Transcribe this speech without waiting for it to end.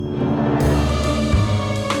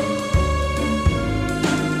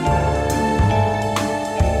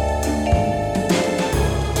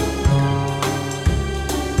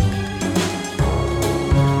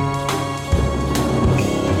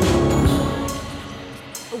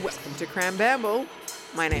Welcome to Crambamble.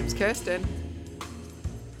 My name's Kirsten.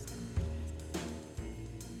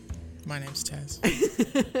 My name's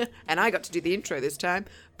Taz. And I got to do the intro this time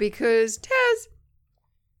because Taz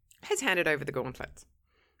has handed over the gauntlets.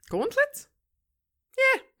 Gauntlets?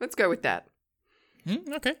 Yeah, let's go with that.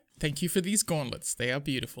 Okay. Thank you for these gauntlets. They are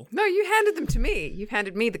beautiful. No, you handed them to me. You've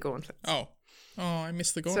handed me the gauntlets. Oh, I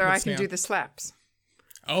missed the So gauntlets I can now. do the slaps.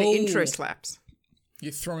 Oh, The intro slaps.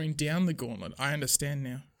 You're throwing down the gauntlet. I understand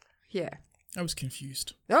now. Yeah. I was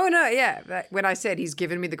confused. Oh, no, yeah. When I said he's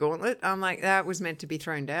given me the gauntlet, I'm like, that was meant to be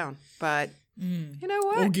thrown down. But you know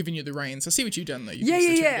what? Or giving you the reins. I see what you've done though.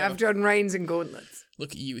 Yeah. I've done reins and gauntlets.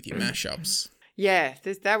 Look at you with your mashups. Yeah,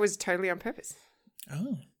 that was totally on purpose.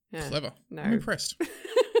 Oh, Yeah. clever. No. I'm impressed.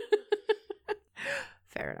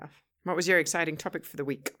 Fair enough. What was your exciting topic for the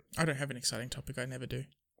week? I don't have an exciting topic. I never do.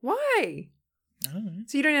 Why? I don't know.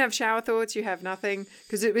 So you don't have shower thoughts, you have nothing?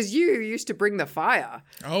 Because it was you who used to bring the fire.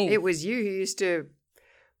 Oh, It was you who used to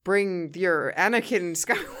bring your Anakin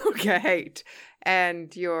Skywalker hate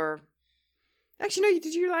and your... Actually, no,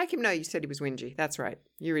 did you like him? No, you said he was whingy. That's right.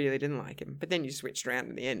 You really didn't like him. But then you switched around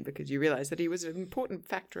in the end because you realised that he was an important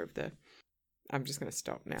factor of the... I'm just going to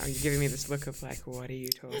stop now. You're giving me this look of like, what are you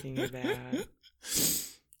talking about?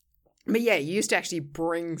 But yeah, you used to actually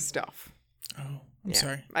bring stuff. I'm Yeah,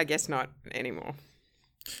 sorry. I guess not anymore.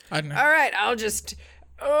 I don't know. All right, I'll just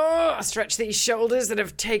stretch these shoulders that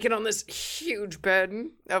have taken on this huge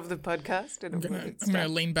burden of the podcast. And I'm gonna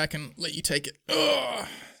lean back and let you take it. Ugh.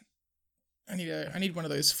 I need one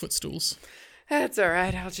of those footstools. That's all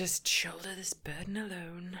right. I'll just shoulder this burden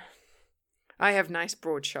alone. I have nice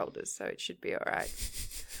broad shoulders, so it should be all right.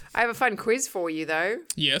 I have a fun quiz for you, though.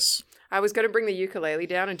 Yes. I was going to bring the ukulele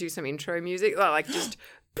down and do some intro music, like just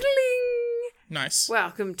bling. Nice.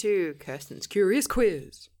 Welcome to Kirsten's Curious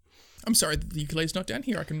Quiz. I'm sorry that the ukulele's not down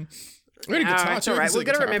here. I can... I got a guitar It's too. all I right. can We're sit going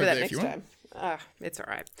to guitar remember over that there if next you want. time. It's all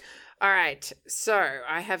right. All right. So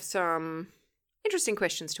I have some interesting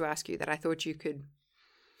questions to ask you that I thought you could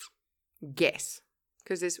guess,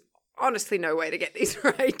 because there's honestly no way to get these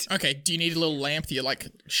right. Okay, do you need a little lamp that you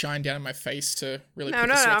shine down in my face to really No, put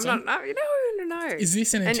the I'm sweats not. on? No. Is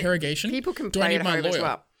this an And interrogation? People can Do I play need at my home as lawyer?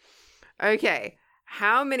 well. Okay.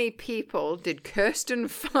 How many people did Kirsten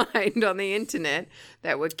find on the internet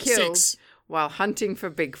that were killed 6. while hunting for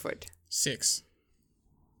Bigfoot? 6.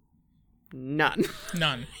 None.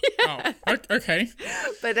 None. Oh, okay.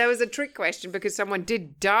 But that was a trick question because someone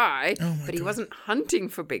did die, Oh my but he God. wasn't hunting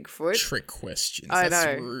for Bigfoot. Trick questions. I That's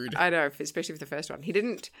know. rude. I know, especially for the first one. He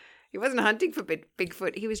wasn't hunting for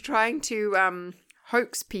Bigfoot. He was trying to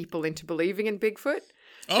hoax people into believing in Bigfoot.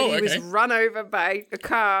 Oh, But he was okay. run over by a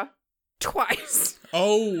car twice.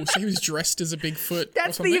 Oh, so he was dressed as a Bigfoot or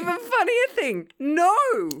That's the something? even funnier thing. No.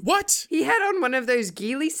 What? He had on one of those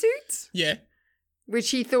ghillie suits, Yeah.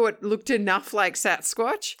 which he thought looked enough like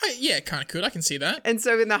Sasquatch. Yeah, kind of could. I can see that. And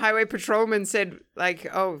so when the highway patrolman said,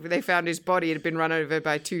 they found his body, it had been run over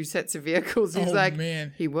by 2 sets of vehicles, he's Oh, like,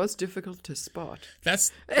 man. he was difficult to spot.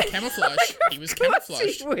 That's camouflage. He was Of course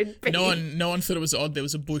camouflaged. he would be. No one thought it was odd there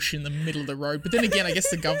was a bush in the middle of the road. But then again, I guess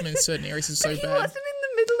the government in certain areas is so He bad. wasn't in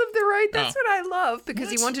the middle of the road. That's Oh. what I love, because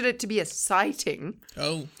he What? wanted it to be a sighting.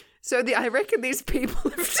 Oh. So I reckon these people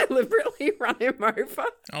have deliberately run him over.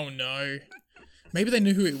 Oh no. Maybe they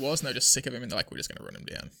knew who he was and they're just sick of him and they're like, we're just going to run him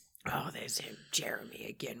down. Oh, there's him, Jeremy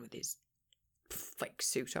again with his fake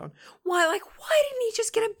suit on. Why didn't he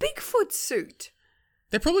just get a Bigfoot suit?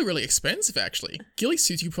 They're probably really expensive, actually. Ghillie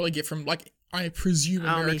suits you could probably get from, I presume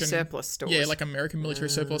Army American... surplus stores. Yeah, American military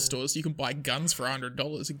surplus stores. You can buy guns for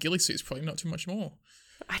 $100. A ghillie suit's probably not too much more.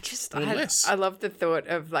 Less. I love the thought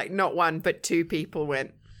of not one but 2 people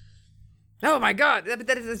went, oh my God,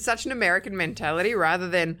 that is such an American mentality rather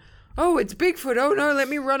than, oh, it's Bigfoot. Oh no, let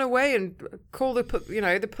me run away and call the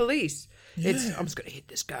police. Yeah. I'm just going to hit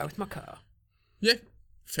this guy with my car. Yeah,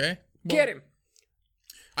 fair. Well, Get him.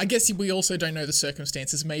 I guess we also don't know the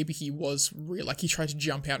circumstances. Maybe he was real, he tried to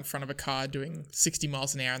jump out in front of a car doing 60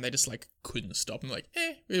 miles an hour and they just couldn't stop him.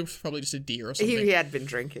 It was probably just a deer or something. He had been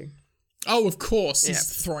drinking. Oh, of course. Yep.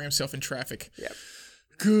 He's throwing himself in traffic. Yep.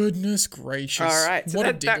 Goodness gracious. All right. So what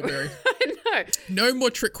a that dingleberry. I know. No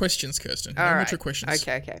more trick questions, Kirsten. No All more right. trick questions.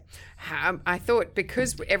 Okay. I thought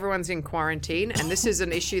because everyone's in quarantine and this is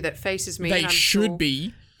an issue that faces me. They and I'm should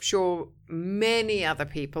be. sure many other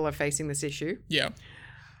people are facing this issue. Yeah.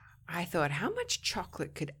 I thought, how much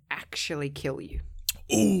chocolate could actually kill you?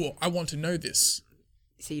 Oh, I want to know this.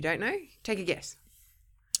 So you don't know? Take a guess.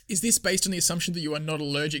 Is this based on the assumption that you are not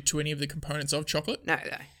allergic to any of the components of chocolate? No.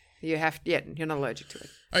 You have, you're not allergic to it.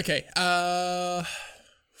 Okay,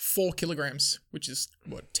 4 kilograms, which is,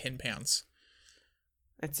 10 pounds?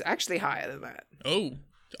 It's actually higher than that. Oh,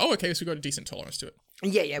 Oh, okay, so we've got a decent tolerance to it.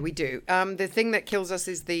 Yeah, we do. The thing that kills us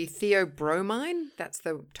is the theobromine. That's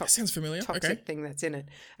the That sounds familiar. toxic Okay. thing that's in it,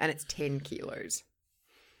 and it's 10 kilos.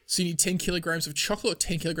 So you need 10 kilograms of chocolate or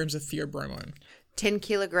 10 kilograms of theobromine? 10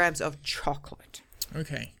 kilograms of chocolate.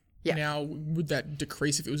 Okay. Yeah. Now, would that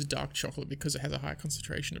decrease if it was dark chocolate because it has a high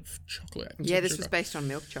concentration of chocolate? Yeah, this sugar, was based on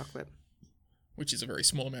milk chocolate. which is a very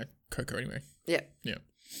small amount of cocoa anyway. Yeah. Yeah.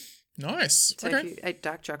 Nice. So okay. if you ate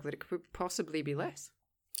dark chocolate, it could possibly be less.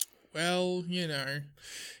 Well,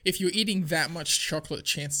 if you're eating that much chocolate,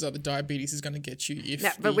 chances are the diabetes is going to get you.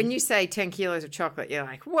 But when you say 10 kilos of chocolate, you're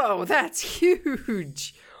like, whoa, that's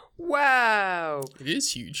huge. Wow. It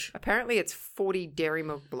is huge. Apparently it's 40 dairy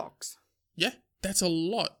milk blocks. Yeah, that's a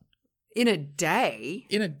lot. In a day?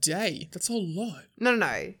 In a day, that's a lot. No.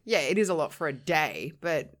 Yeah, it is a lot for a day,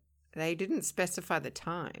 but they didn't specify the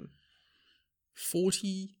time.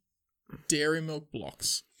 40 dairy milk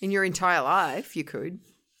blocks. In your entire life, you could.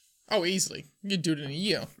 Oh, easily. You could do it in a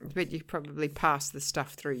year. But you probably pass the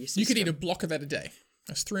stuff through your system. You could eat a block of that a day.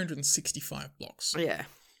 That's 365 blocks. Yeah.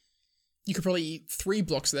 You could probably eat 3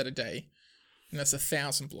 blocks of that a day, and that's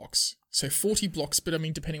 1,000 blocks. So 40 blocks, but I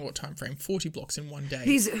mean, depending on what time frame, 40 blocks in one day.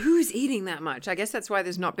 Who's eating that much? I guess that's why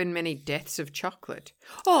there's not been many deaths of chocolate.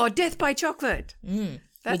 Oh, death by chocolate.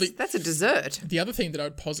 That's a dessert. The other thing that I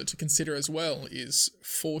would posit to consider as well is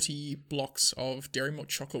 40 blocks of dairy milk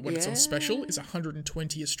chocolate when it's on special is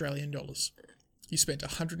 120 Australian dollars. You spent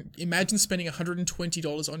imagine spending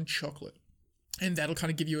 $120 on chocolate. And that'll kind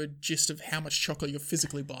of give you a gist of how much chocolate you're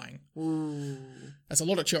physically buying. Ooh. That's a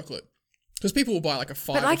lot of chocolate. Because people will buy like a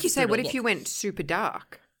 5 But like you say, $3 what if block. you went super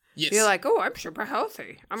dark? Yes. You're like, oh, I'm super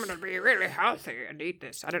healthy. I'm going to be really healthy and eat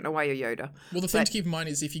this. I don't know why you're Yoda. Well, the thing to keep in mind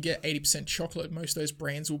is if you get 80% chocolate, most of those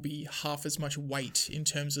brands will be half as much weight in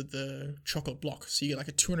terms of the chocolate block. So you get like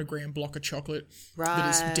a 200-gram block of chocolate that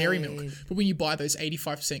is dairy milk. But when you buy those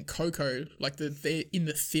 85% cocoa, like they're in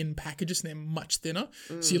the thin packages and they're much thinner.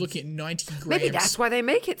 So you're looking at 90 grams. Maybe that's why they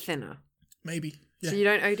make it thinner. Maybe. Yeah. So you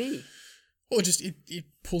don't OD. Or just it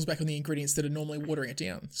pulls back on the ingredients that are normally watering it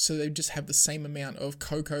down. So they just have the same amount of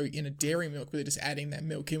cocoa in a dairy milk, but they're just adding that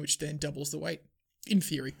milk in, which then doubles the weight. In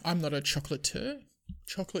theory. I'm not a chocolate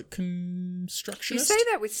constructionist. You say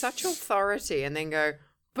that with such authority and then go,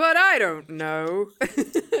 but I don't know.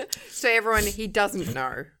 So everyone, he doesn't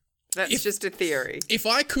know. That's just a theory. If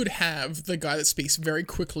I could have the guy that speaks very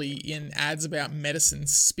quickly in ads about medicine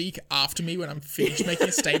speak after me when I'm finished making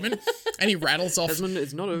a statement, and he rattles off... Desmond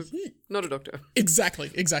is not a doctor. Exactly.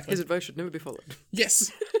 His advice should never be followed.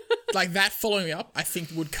 Yes. Like that following up, I think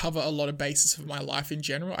would cover a lot of basis of my life in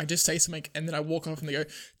general. I just say something and then I walk off and they go,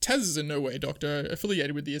 Taz is in no way a doctor,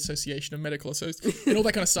 affiliated with the Association of Medical Associates, and all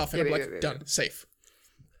that kind of stuff. And I'm like, done, safe.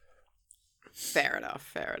 Fair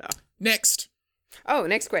enough. Next. Oh,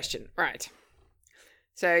 next question. Right.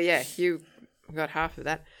 So, yeah, you got half of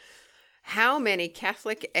that. How many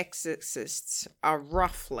Catholic exorcists are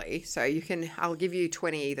roughly, so I'll give you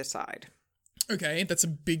 20 either side. Okay, that's a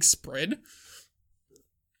big spread.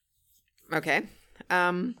 Okay.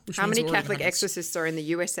 How many more than Catholic hundreds. exorcists are in the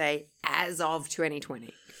USA as of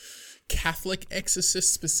 2020? Catholic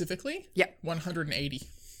exorcists specifically? Yep. 180.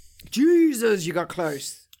 Jesus, you got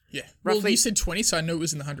close. Yeah. Well, Roughly- you said 20, so I know it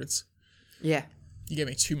was in the hundreds. Yeah. You gave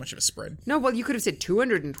me too much of a spread. No, well, you could have said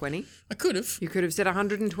 220. I could have. You could have said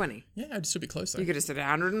 120. Yeah, I'd still be close though. You could have said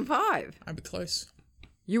 105. I'd be close.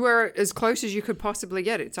 You were as close as you could possibly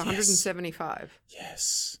get. It's 175.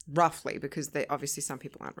 Yes. Roughly, because obviously some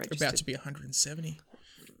people aren't registered. About to be 170.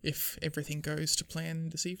 If everything goes to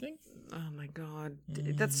plan this evening. Oh my god.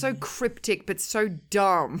 That's so cryptic but so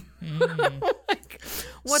dumb. Like,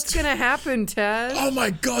 what's going to happen, Taz? Oh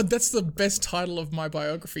my god, that's the best title of my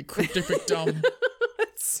biography, Cryptic but Dumb.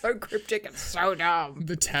 It's so cryptic and so dumb.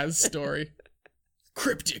 The Taz story.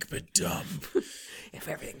 Cryptic but dumb. If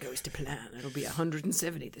everything goes to plan, it'll be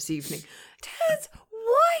 170 this evening. Taz,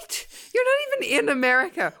 what? You're not even in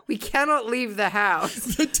America. We cannot leave the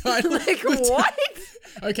house. The title. Like, what?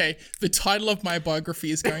 Okay, the title of my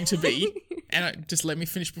biography is going to be, and just let me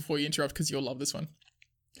finish before you interrupt because you'll love this one.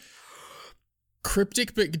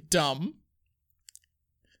 Cryptic but Dumb,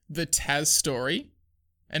 The Taz Story,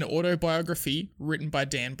 an autobiography written by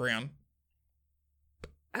Dan Brown.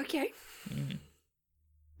 Okay.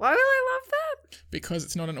 Why will I love that? Because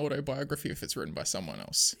it's not an autobiography if it's written by someone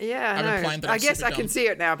else. Yeah, I'm I know. implying that I I'm guess super I can dumb. see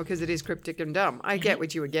it now because it is cryptic and dumb. I get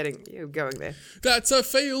what you were going there. That's a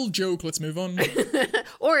failed joke. Let's move on.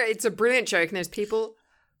 Or it's a brilliant joke and there's people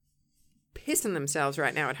pissing themselves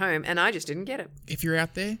right now at home and I just didn't get it. If you're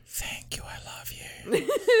out there, thank you. I love you.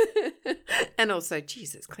 And also,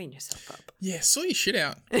 Jesus, clean yourself up. Yeah, sort your shit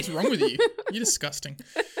out. What's wrong with you? You're disgusting.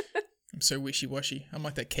 I'm so wishy-washy. I'm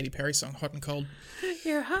like that Katy Perry song, Hot and Cold.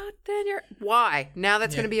 You're hot, then you're... Why? Now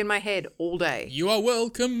that's going to be in my head all day. You are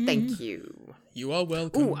welcome. Thank you. You are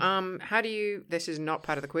welcome. Ooh, how do you... This is not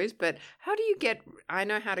part of the quiz, but how do you get... I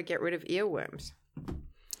know how to get rid of earworms.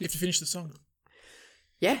 You have to finish the song.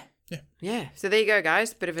 Yeah. Yeah. Yeah. So there you go,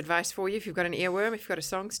 guys. Bit of advice for you. If you've got an earworm, if you've got a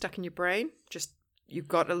song stuck in your brain, just... You've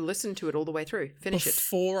got to listen to it all the way through. Finish it.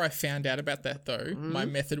 Before I found out about that, though, my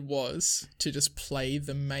method was to just play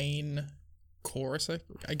the main chorus,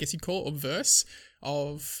 I guess you'd call it, or verse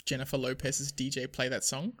of Jennifer Lopez's DJ Play That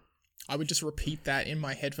Song. I would just repeat that in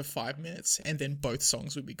my head for 5 minutes, and then both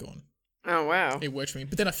songs would be gone. Oh, wow. It worked for me.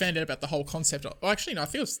 But then I found out about the whole concept. Actually, no, I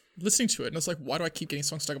think I was listening to it, and I was like, why do I keep getting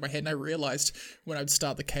songs stuck in my head? And I realized when I would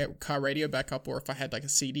start the car radio back up, or if I had like a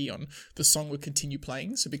CD on, the song would continue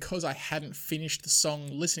playing. So because I hadn't finished the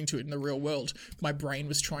song listening to it in the real world, my brain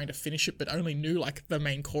was trying to finish it, but only knew like the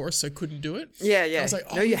main chorus, so couldn't do it. Yeah, yeah. I was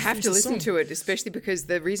like, no, you have to listen to it, especially because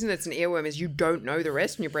the reason it's an earworm is you don't know the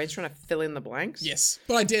rest, and your brain's trying to fill in the blanks. Yes.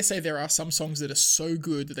 But I dare say there are some songs that are so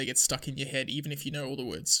good that they get stuck in your head, even if you know all the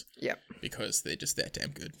words. Yep. Because they're just that damn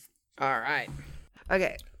good. All right.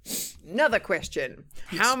 Okay. Another question.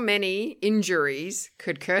 Yes. How many injuries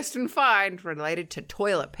could Kirsten find related to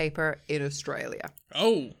toilet paper in Australia?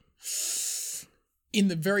 Oh. In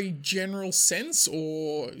the very general sense,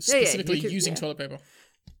 or specifically using toilet paper?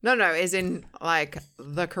 No, as in like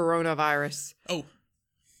the coronavirus. Oh.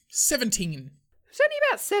 17. It's only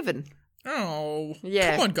about 7. Oh,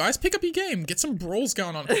 yeah. Come on, guys, pick up your game. Get some brawls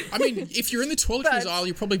going on. I mean, if you're in the toiletries aisle,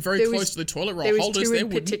 you're probably very close to the toilet roll holders. There was 2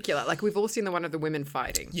 in particular. Like, we've all seen the one of the women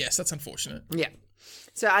fighting. Yes, that's unfortunate. Yeah.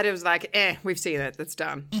 So I was like, we've seen it. That's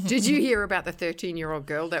done. Did you hear about the 13-year-old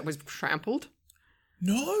girl that was trampled?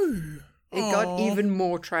 No. It got even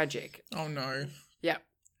more tragic. Oh, no. Yeah.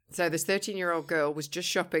 So this 13-year-old girl was just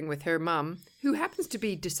shopping with her mum, who happens to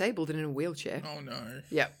be disabled and in a wheelchair. Oh, no.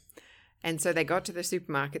 Yeah. And so they got to the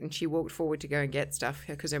supermarket and she walked forward to go and get stuff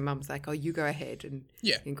because her mum's like, oh, you go ahead and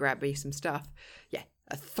grab me some stuff. Yeah.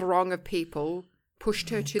 A throng of people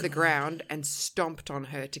pushed her to the ground and stomped on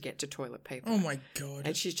her to get to toilet paper. Oh, my God.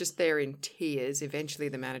 And she's just there in tears. Eventually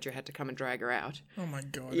the manager had to come and drag her out. Oh, my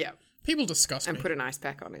God. Yeah. People disgust me. And put an ice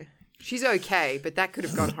pack on her. She's okay, but that could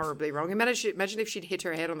have gone horribly wrong. Imagine if she'd hit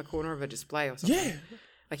her head on the corner of a display or something. Yeah.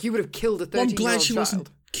 Like, you would have killed a 13-year-old child. I'm glad she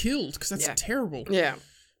wasn't killed, because that's terrible. Yeah.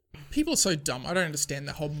 People are so dumb. I don't understand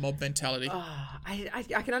the whole mob mentality.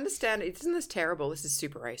 I can understand it. Isn't this terrible? This is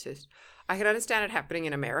super racist. I can understand it happening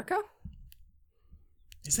in America.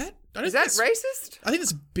 Is that racist? I think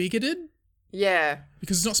it's bigoted. Yeah.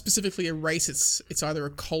 Because it's not specifically a race, it's either a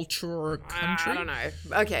culture or a country. I don't know.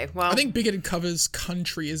 Okay, well... I think bigoted covers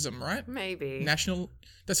countryism, right? Maybe. That's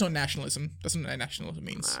not nationalism. That's not what nationalism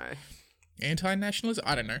means. No. Anti-nationalism?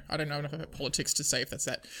 I don't know. I don't know enough about politics to say if that's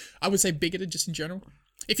that. I would say bigoted just in general.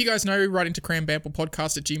 If you guys know, write into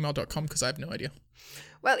crambamplepodcast@gmail.com because I have no idea.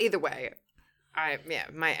 Well, either way,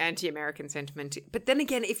 my anti-American sentiment. But then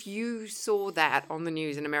again, if you saw that on the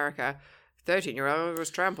news in America, 13-year-old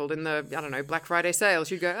was trampled in the, I don't know, Black Friday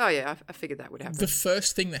sales, you'd go, oh yeah, I figured that would happen. The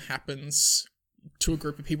first thing that happens to a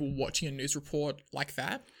group of people watching a news report like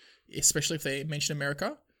that, especially if they mention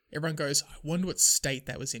America, everyone goes, I wonder what state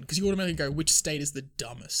that was in. Because you automatically go, which state is the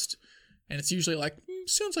dumbest? And it's usually like,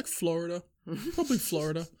 sounds like Florida. Probably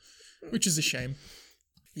Florida, which is a shame.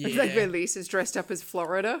 Yeah. It's like when Lisa's dressed up as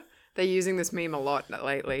Florida. They're using this meme a lot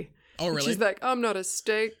lately. Oh, really? She's like, I'm not a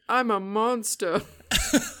state, I'm a monster.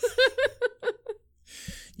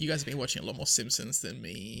 You guys have been watching a lot more Simpsons than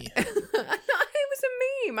me. It was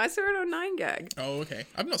a meme. I saw it on 9gag. Oh, okay.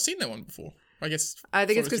 I've not seen that one before. I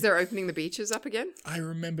think it's because they're opening the beaches up again. I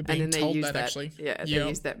remember being told that actually. Yeah, they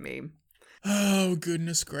used that meme. Oh,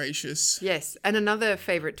 goodness gracious. Yes, and another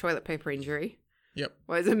favourite toilet paper injury. Yep.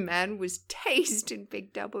 Was a man was tased in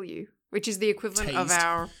Big W, which is the equivalent of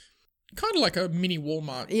our... Kind of like a mini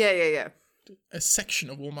Walmart. Yeah. A section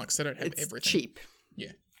of Walmarts that don't have everything. It's cheap.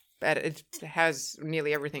 Yeah. But it has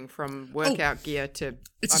nearly everything from workout gear to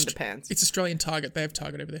underpants. It's Australian Target. They have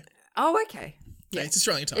Target over there. Oh, okay. Yeah, it's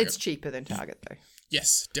Australian Target. It's cheaper than Target, though.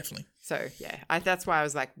 Yes, definitely. So, yeah, that's why I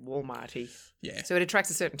was like Walmart-y. Yeah. So it attracts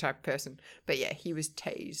a certain type of person. But yeah, he was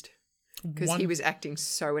tased. Because he was acting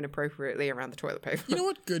so inappropriately around the toilet paper. You know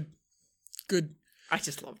what? Good. I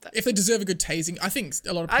just love that. If they deserve a good tasing, I think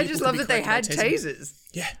a lot of people I just love that they had tasers.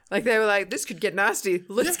 Yeah. Like they were like, this could get nasty.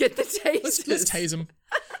 Let's get the tasers. Let's tase them.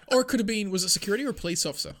 Or it could have been, was it security or a police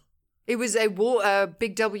officer? It was a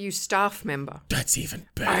Big W staff member. That's even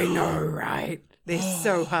better. I know, right? They're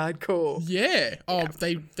so hardcore. Yeah. Oh,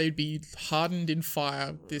 they'd be hardened in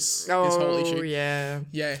fire. This whole issue. Yeah.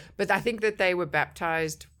 Yeah. But I think that they were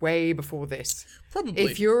baptized way before this. Probably.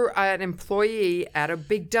 If you're an employee at a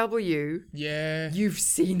big W, you've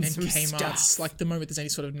seen some Kmart's, stuff. like the moment there's any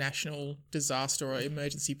sort of national disaster or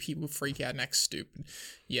emergency, people freak out and act stupid.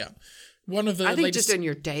 Yeah. One of the I think latest... just on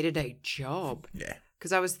your day-to-day job. Yeah.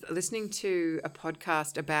 Because I was listening to a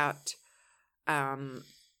podcast about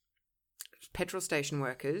petrol station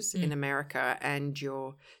workers in America and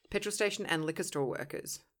your petrol station and liquor store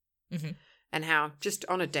workers. Mm-hmm. And how just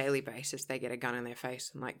on a daily basis they get a gun in their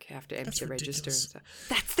face and like have to empty the register and stuff.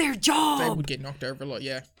 That's their job. They would get knocked over a lot,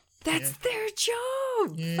 That's their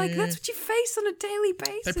job. Yeah. Like that's what you face on a daily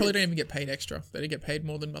basis. They probably don't even get paid extra. They don't get paid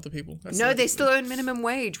more than other people. They still earn minimum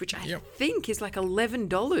wage, which I think is like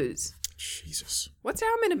 $11. Jesus. What's our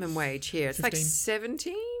minimum wage here? It's 15. like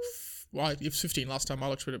 17? Well, it was 15 last time I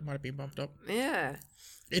looked, but it might have been bumped up. Yeah.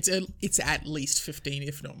 It's at least 15,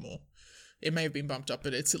 if not more. It may have been bumped up,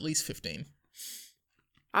 but it's at least 15.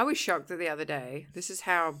 I was shocked that the other day, this is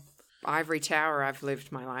how ivory tower I've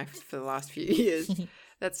lived my life for the last few years,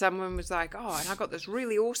 that someone was like, oh, and I got this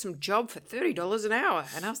really awesome job for $30 an hour.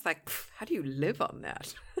 And I was like, how do you live on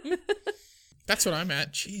that? That's what I'm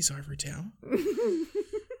at. Jeez, ivory tower.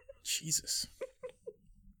 Jesus.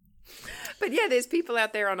 But yeah, there's people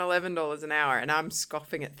out there on $11 an hour and I'm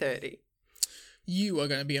scoffing at 30. You are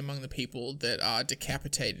going to be among the people that are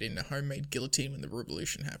decapitated in a homemade guillotine when the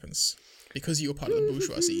revolution happens. Because you are part of the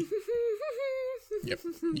bourgeoisie. Yep,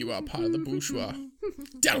 you are part of the bourgeois.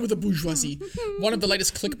 Down with the bourgeoisie. One of the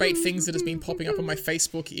latest clickbait things that has been popping up on my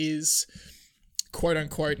Facebook is, quote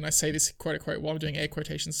unquote, and I say this quote unquote while I'm doing air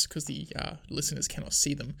quotations because the listeners cannot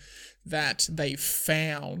see them, that they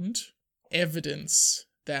found evidence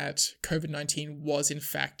that COVID-19 was in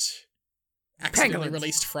fact accidentally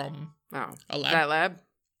released from a lab. That lab?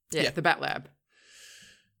 Yeah, the bat lab.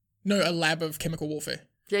 No, a lab of chemical warfare.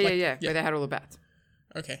 Yeah, where they had all the bats.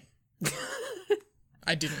 Okay.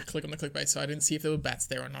 I didn't click on the clickbait, so I didn't see if there were bats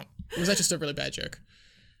there or not. Or was that just a really bad joke?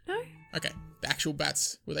 No. Okay. The actual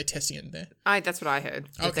bats, were they testing it in there? That's what I heard.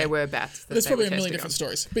 That there were bats. There's probably a million different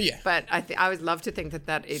stories, but yeah. But I would love to think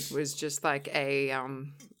that it was just like a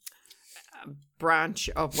branch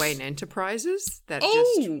of Wayne Enterprises that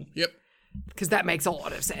Yep. Because that makes a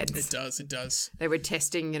lot of sense. It does. They were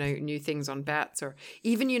testing, new things on bats, or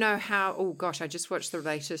even, how, oh gosh, I just watched the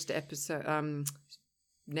latest episode,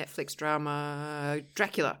 Netflix drama,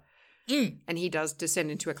 Dracula. And he does descend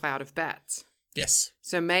into a cloud of bats. Yes.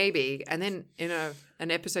 So maybe, and then in an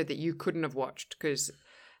episode that you couldn't have watched because,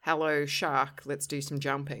 hello, shark, let's do some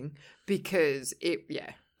jumping, because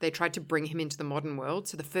they tried to bring him into the modern world.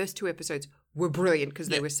 So the first 2 episodes were brilliant because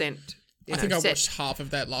they were sent... I think I watched half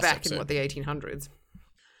of that last episode. Back in, the 1800s.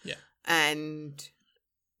 Yeah. And,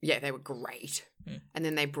 they were great. And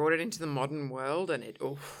then they brought it into the modern world and it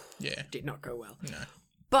did not go well. No.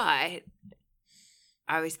 But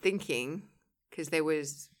I was thinking, because there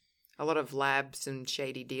was a lot of labs and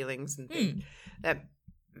shady dealings and things, that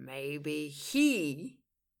maybe he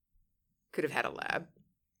could have had a lab,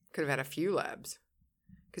 could have had a few labs.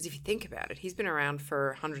 Because if you think about it, he's been around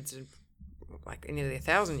for hundreds of, nearly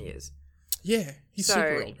 1,000 years. Yeah, he's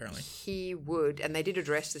super old, apparently. He would, and they did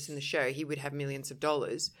address this in the show, he would have millions of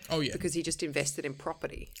dollars. Oh, yeah. Because he just invested in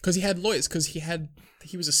property. Because he had lawyers, because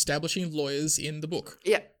he was establishing lawyers in the book.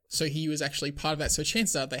 Yeah. So he was actually part of that. So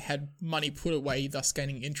chances are they had money put away, thus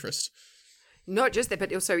gaining interest. Not just that,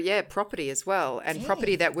 but also, property as well. And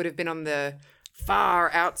property that would have been on the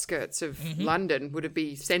far outskirts of London would have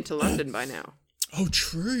been sent to London by now. Oh,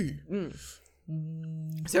 true.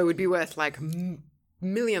 So it would be worth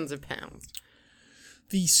millions of pounds.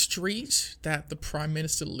 The street that the Prime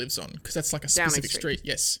Minister lives on, because that's like a specific street.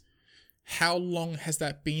 Yes. How long has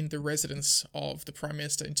that been the residence of the Prime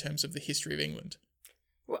Minister in terms of the history of England?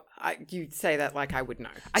 Well, you say that like I would know.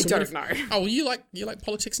 I don't know. Oh, well, you like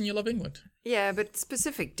politics and you love England. Yeah, but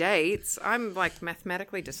specific dates, I'm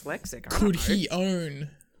mathematically dyslexic. Could he own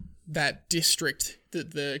that district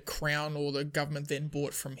that the Crown or the government then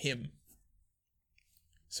bought from him?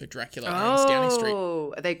 So Dracula owns Downing Street.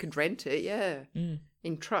 Oh, they could rent it,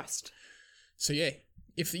 in trust. So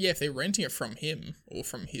if they're renting it from him or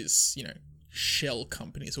from his, shell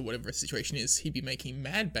companies or whatever the situation is, he'd be making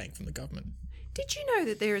mad bank from the government. Did you know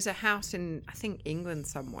that there is a house in, I think, England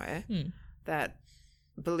somewhere that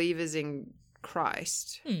believers in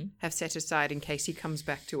Christ have set aside in case he comes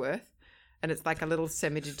back to Earth? And it's like a little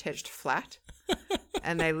semi-detached flat.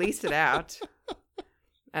 And they lease it out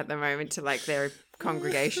at the moment to their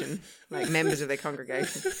congregation, members of their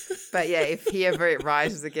congregation. But if he ever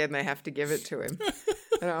rises again, they have to give it to him.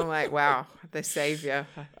 And I'm like, wow, the savior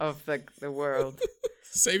of the world.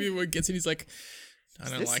 Savior gets in, he's like, I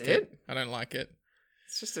don't like it. I don't like it.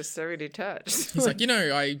 It's just a serity touch. He's like,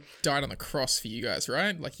 I died on the cross for you guys,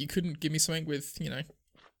 right? Like, you couldn't give me something with,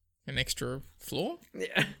 an extra floor?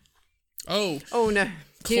 Yeah. Oh no.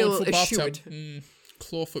 Clawfoot bathtub.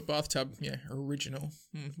 Clawfoot bathtub. Yeah, original.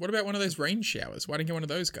 What about one of those rain showers? Why didn't you get one of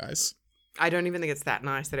those guys? I don't even think it's that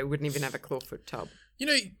nice that it wouldn't even have a clawfoot tub.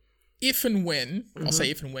 If and when, I'll say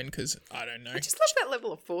if and when because I don't know. I just love that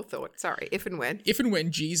level of forethought. Sorry, if and when. If and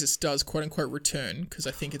when Jesus does quote unquote return, because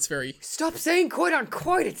I think it's very... Stop saying quote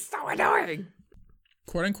unquote, it's so annoying.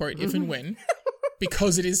 Quote unquote, if and when.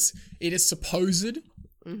 Because it is supposed.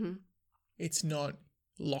 It's not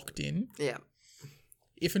locked in. Yeah.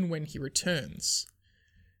 If and when he returns,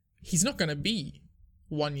 he's not going to be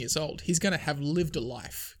 1 year old. He's going to have lived a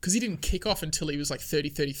life because he didn't kick off until he was like 30,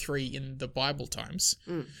 33 in the Bible times.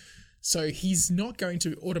 So he's not going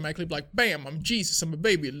to automatically be like, bam, I'm Jesus, I'm a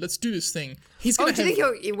baby, let's do this thing. He's going do you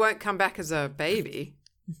think he won't come back as a baby?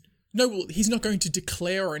 No, well, he's not going to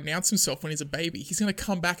declare or announce himself when he's a baby. He's going to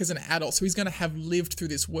come back as an adult, so he's going to have lived through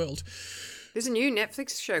this world. There's a new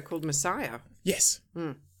Netflix show called Messiah. Yes.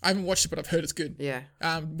 I haven't watched it, but I've heard it's good. Yeah.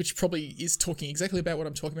 Which probably is talking exactly about what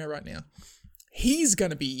I'm talking about right now. He's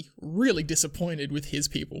going to be really disappointed with his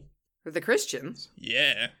people. With the Christians?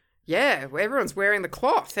 Yeah. Yeah, where everyone's wearing the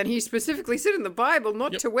cloth, and he specifically said in the Bible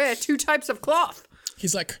not to wear two types of cloth.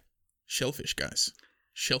 He's like, shellfish, guys.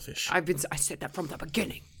 Shellfish. I said that from the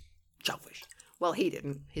beginning. Shellfish. Well, he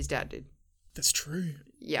didn't. His dad did. That's true.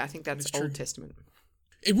 Yeah, I think that's Old Testament.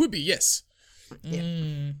 It would be, yes.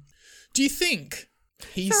 Yeah. Do you think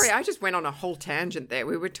he's... Sorry, I just went on a whole tangent there.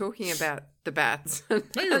 We were talking about the bats. No,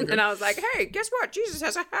 you're good. And I was like, hey, guess what? Jesus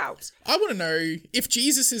has a house. I want to know if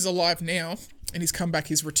Jesus is alive now and he's come back,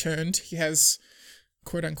 he's returned, he has,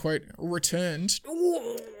 quote unquote, returned.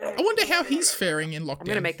 I wonder how he's faring in lockdown. I'm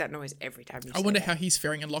going to make that noise every time you say I wonder how he's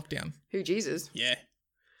faring in lockdown. Who, Jesus? Yeah.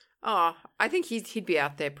 Oh, I think he'd be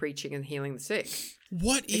out there preaching and healing the sick.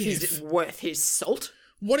 What if he's worth his salt?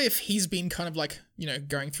 What if he's been kind of like,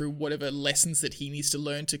 going through whatever lessons that he needs to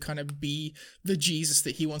learn to kind of be the Jesus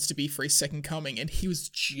that he wants to be for his second coming, and he was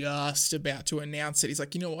just about to announce it. He's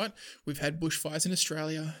like, you know what? We've had bushfires in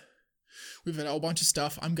Australia. We've had a whole bunch of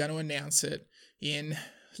stuff. I'm going to announce it in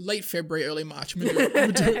late February, early March. I'm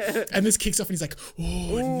gonna do it. And this kicks off and he's like,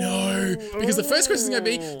 oh no. Because the first question is going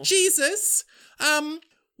to be, Jesus,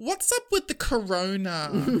 what's up with the corona?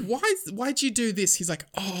 Why'd you do this? He's like,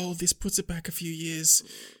 oh, this puts it back a few years.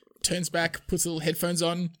 Turns back, puts little headphones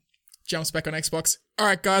on, jumps back on Xbox. All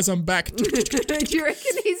right, guys, I'm back. Do you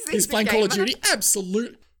reckon he's playing Call of Duty?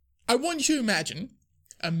 Absolutely. I want you to imagine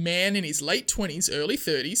a man in his late 20s, early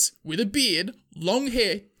 30s, with a beard, long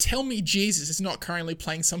hair. Tell me Jesus is not currently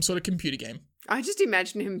playing some sort of computer game. I just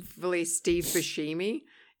imagine him fully Steve Buscemi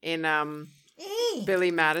in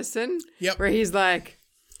Billy Madison. Yep. Where he's like...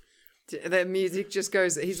 The music just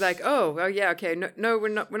goes. He's like, "Oh, yeah, okay. No, we're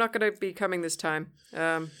not going to be coming this time.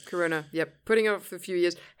 Corona. Yep, putting off for a few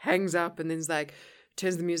years." Hangs up and then's like,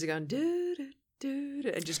 turns the music on,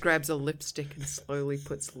 and just grabs a lipstick and slowly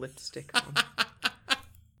puts lipstick on.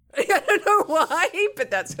 I don't know why,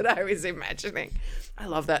 but that's what I was imagining. I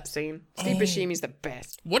love that scene. Steve Buscemi's the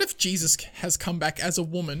best. What if Jesus has come back as a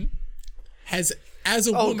woman?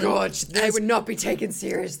 Oh God, they would not be taken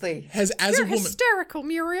seriously. You're hysterical,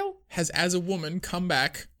 Muriel. Has as a woman come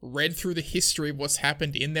back, read through the history of what's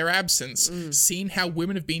happened in their absence, seen how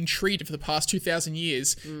women have been treated for the past 2,000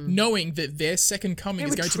 years, knowing that their second coming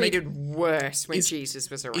is going to make... treated worse when Jesus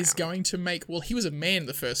was around. Is going to make... Well, he was a man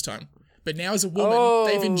the first time, but now as a woman,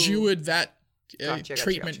 they've endured that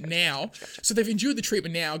treatment now. So they've endured the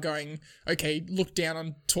treatment now going, okay, look down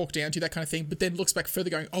on, talk down to, that kind of thing, but then looks back further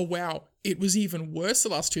going, oh wow, it was even worse the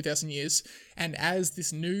last 2,000 years. And as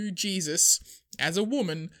this new Jesus, as a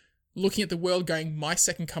woman, looking at the world going, my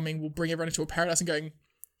second coming will bring everyone into a paradise and going,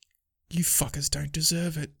 you fuckers don't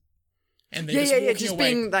deserve it. And then just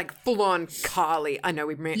being like full on Carly. I know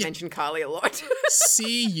we mentioned Carly a lot.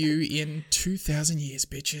 See you in 2,000 years,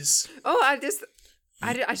 bitches. Oh, I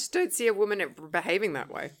just don't see a woman behaving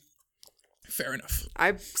that way. Fair enough.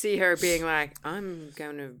 I see her being like, I'm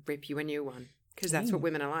going to rip you a new one. Because that's what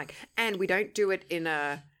women are like. And we don't do it in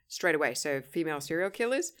a straight away. So female serial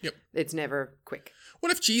killers, it's never quick.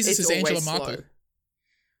 What if Jesus is Angela Merkel? Slow.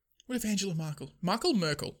 What if Angela Merkel?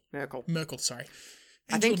 Merkel, sorry.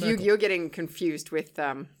 I think you're getting confused with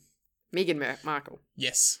Meghan Markle.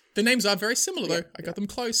 Yes. The names are very similar, though. I got them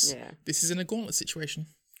close. Yeah. This is in a gauntlet situation.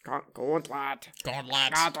 Gauntlet.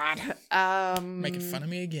 Making fun of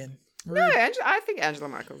me again. No, I think Angela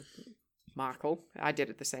Markle. I did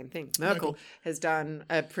it the same thing. Merkel has done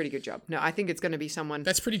a pretty good job. No, I think it's going to be someone...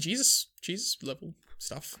 That's pretty Jesus level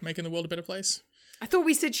stuff, making the world a better place. I thought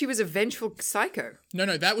we said she was a vengeful psycho.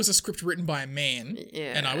 No, that was a script written by a man,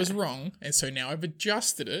 and I was wrong, and so now I've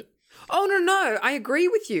adjusted it. Oh, no, I agree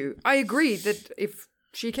with you. I agree that if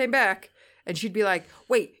she came back and she'd be like,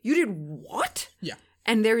 wait, you did what? Yeah.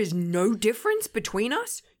 And there is no difference between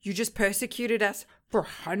us? You just persecuted us for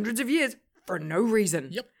hundreds of years for no reason.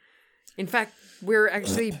 Yep. In fact, we're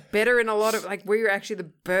actually better in a lot of, like, we're actually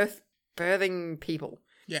the birthing people.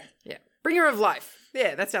 Yeah. Yeah. Bringer of life.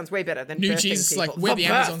 Yeah, that sounds way better than New birthing Jesus, people. like, where the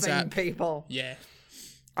Amazons at. People. Yeah.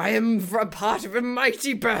 I am a part of a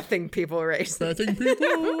mighty birthing people race. Birthing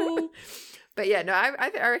people. But yeah, no, I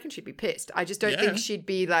reckon she'd be pissed. I just don't think she'd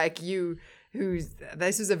be like you,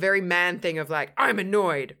 this is a very man thing of like, I'm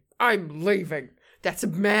annoyed, I'm leaving. That's a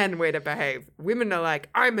man way to behave. Women are like,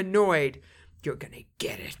 I'm annoyed, you're gonna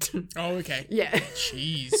get it. Oh, okay. Yeah.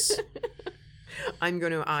 Jeez. I'm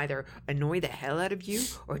going to either annoy the hell out of you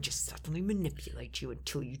or just subtly manipulate you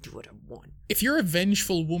until you do what I want. If you're a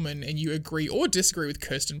vengeful woman and you agree or disagree with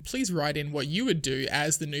Kirsten, please write in what you would do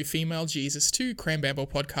as the new female Jesus to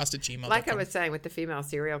crambamblepodcast@gmail.com. Like I was saying with the female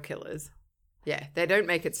serial killers, yeah, they don't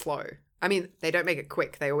make it slow. I mean, they don't make it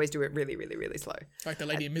quick. They always do it really, really, really slow. Like the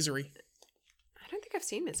Lady in Misery. I don't think I've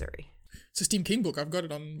seen Misery. It's a Stephen King book. I've got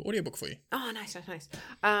it on audiobook for you. Oh, nice.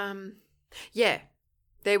 Yeah.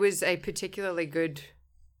 There was a particularly good,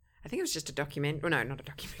 I think it was just a documentary. Well, no, not a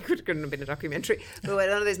documentary. It couldn't have been a documentary. But one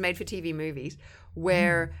of those made-for-TV movies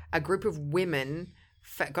where a group of women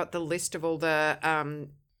got the list of all the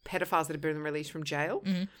pedophiles that had been released from jail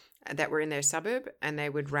that were in their suburb, and they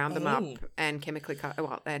would round them up and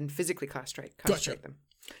and physically castrate them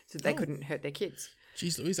so they couldn't hurt their kids.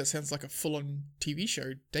 Jeez Louise, that sounds like a full-on TV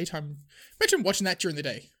show. Daytime. Imagine watching that during the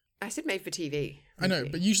day. I said made for TV. I know,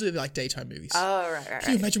 but usually they're like daytime movies. Oh, right.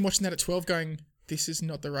 Can you imagine watching that at 12 going, this is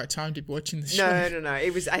not the right time to be watching this show? No.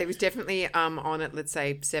 It was definitely on at, let's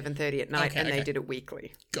say, 7:30 at night, they did it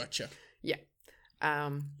weekly. Gotcha. Yeah.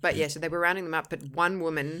 But yeah, so they were rounding them up, but one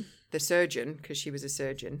woman, the surgeon, because she was a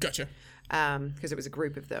surgeon. Gotcha. Because it was a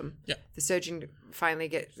group of them. Yeah. The surgeon finally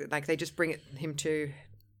they just bring him to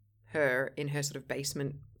her in her sort of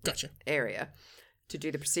basement area to do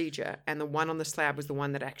the procedure, and the one on the slab was the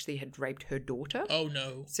one that actually had raped her daughter. Oh,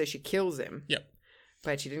 no. So she kills him. Yep.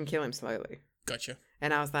 But she didn't kill him slowly. Gotcha.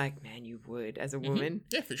 And I was like, man, you would, as a woman.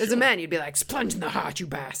 Yeah, for sure. As a man, you'd be like, splunge in the heart, you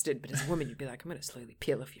bastard. But as a woman, you'd be like, I'm going to slowly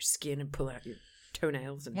peel off your skin and pull out your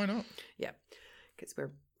toenails. And why not? Yeah. Because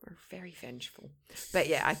we're very vengeful. But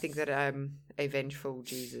yeah, I think that a vengeful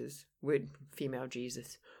female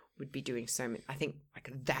Jesus, would be doing so many. I think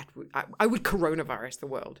like that I would coronavirus the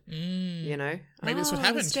world. You know, maybe that's what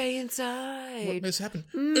happened. Stay inside. What's happened?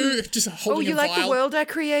 Just holding you a like vial. the world I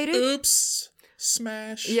created? Oops,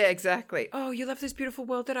 smash. Yeah, exactly. Oh, you love this beautiful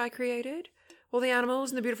world that I created? All the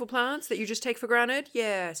animals and the beautiful plants that you just take for granted?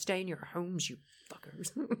 Yeah, stay in your homes, you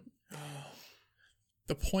fuckers.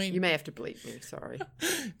 The point. You may have to bleep me. Sorry.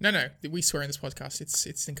 No. We swear in this podcast.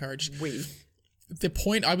 It's encouraged. We. The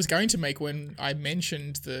point I was going to make when I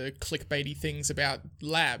mentioned the clickbaity things about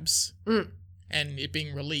labs and it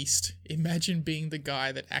being released, imagine being the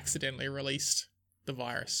guy that accidentally released the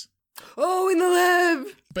virus. Oh, in the lab!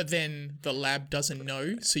 But then the lab doesn't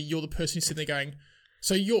know, so you're the person who's sitting there going,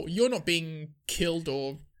 so you're not being killed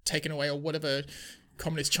or taken away or whatever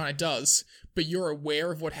Communist China does, but you're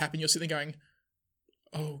aware of what happened. You're sitting there going,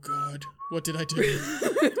 oh God, what did I do?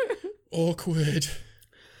 Awkward.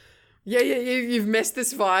 Yeah, you've messed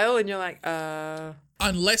this vial and you're like,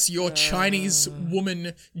 Unless you're Chinese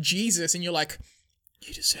woman Jesus and you're like,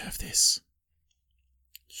 you deserve this.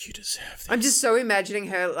 You deserve this. I'm just so imagining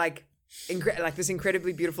her like this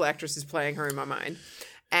incredibly beautiful actress is playing her in my mind.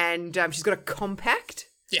 And she's got a compact.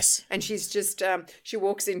 Yes. And she's just, she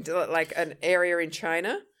walks into like an area in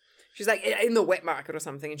China. She's like in the wet market or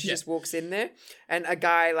something, and she just walks in there, and a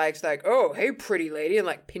guy like, oh, hey, pretty lady, and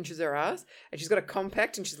like pinches her ass, and she's got a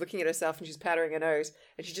compact, and she's looking at herself, and she's powdering her nose,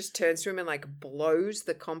 and she just turns to him and like blows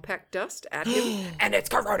the compact dust at him, and it's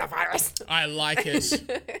coronavirus. I like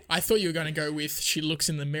it. I thought you were going to go with she looks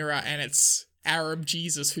in the mirror, and it's Arab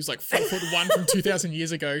Jesus, who's like 4'1" from 2,000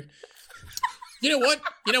 years ago. You know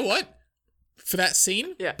what? For that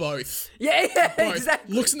scene, both. Yeah, both.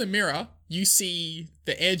 Exactly. Looks in the mirror, you see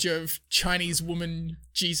the edge of Chinese woman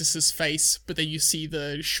Jesus's face, but then you see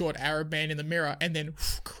the short Arab man in the mirror, and then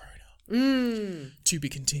corona. To be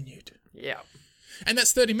continued. Yeah. And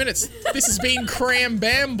that's 30 minutes. This has been Cram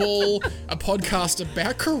Bamble, a podcast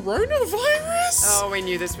about coronavirus. Oh, we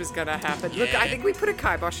knew this was going to happen. Look, I think we put a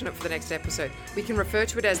kibosh on it for the next episode. We can refer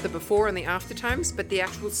to it as the before and the after times, but the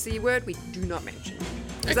actual C word we do not mention.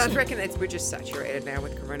 Because I reckon we're just saturated now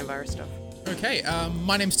with coronavirus stuff. Okay,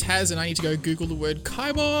 my name's Taz, and I need to go Google the word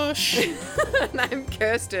kibosh. And I'm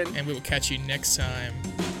Kirsten. And we will catch you next time.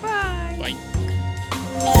 Bye.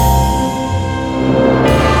 Bye.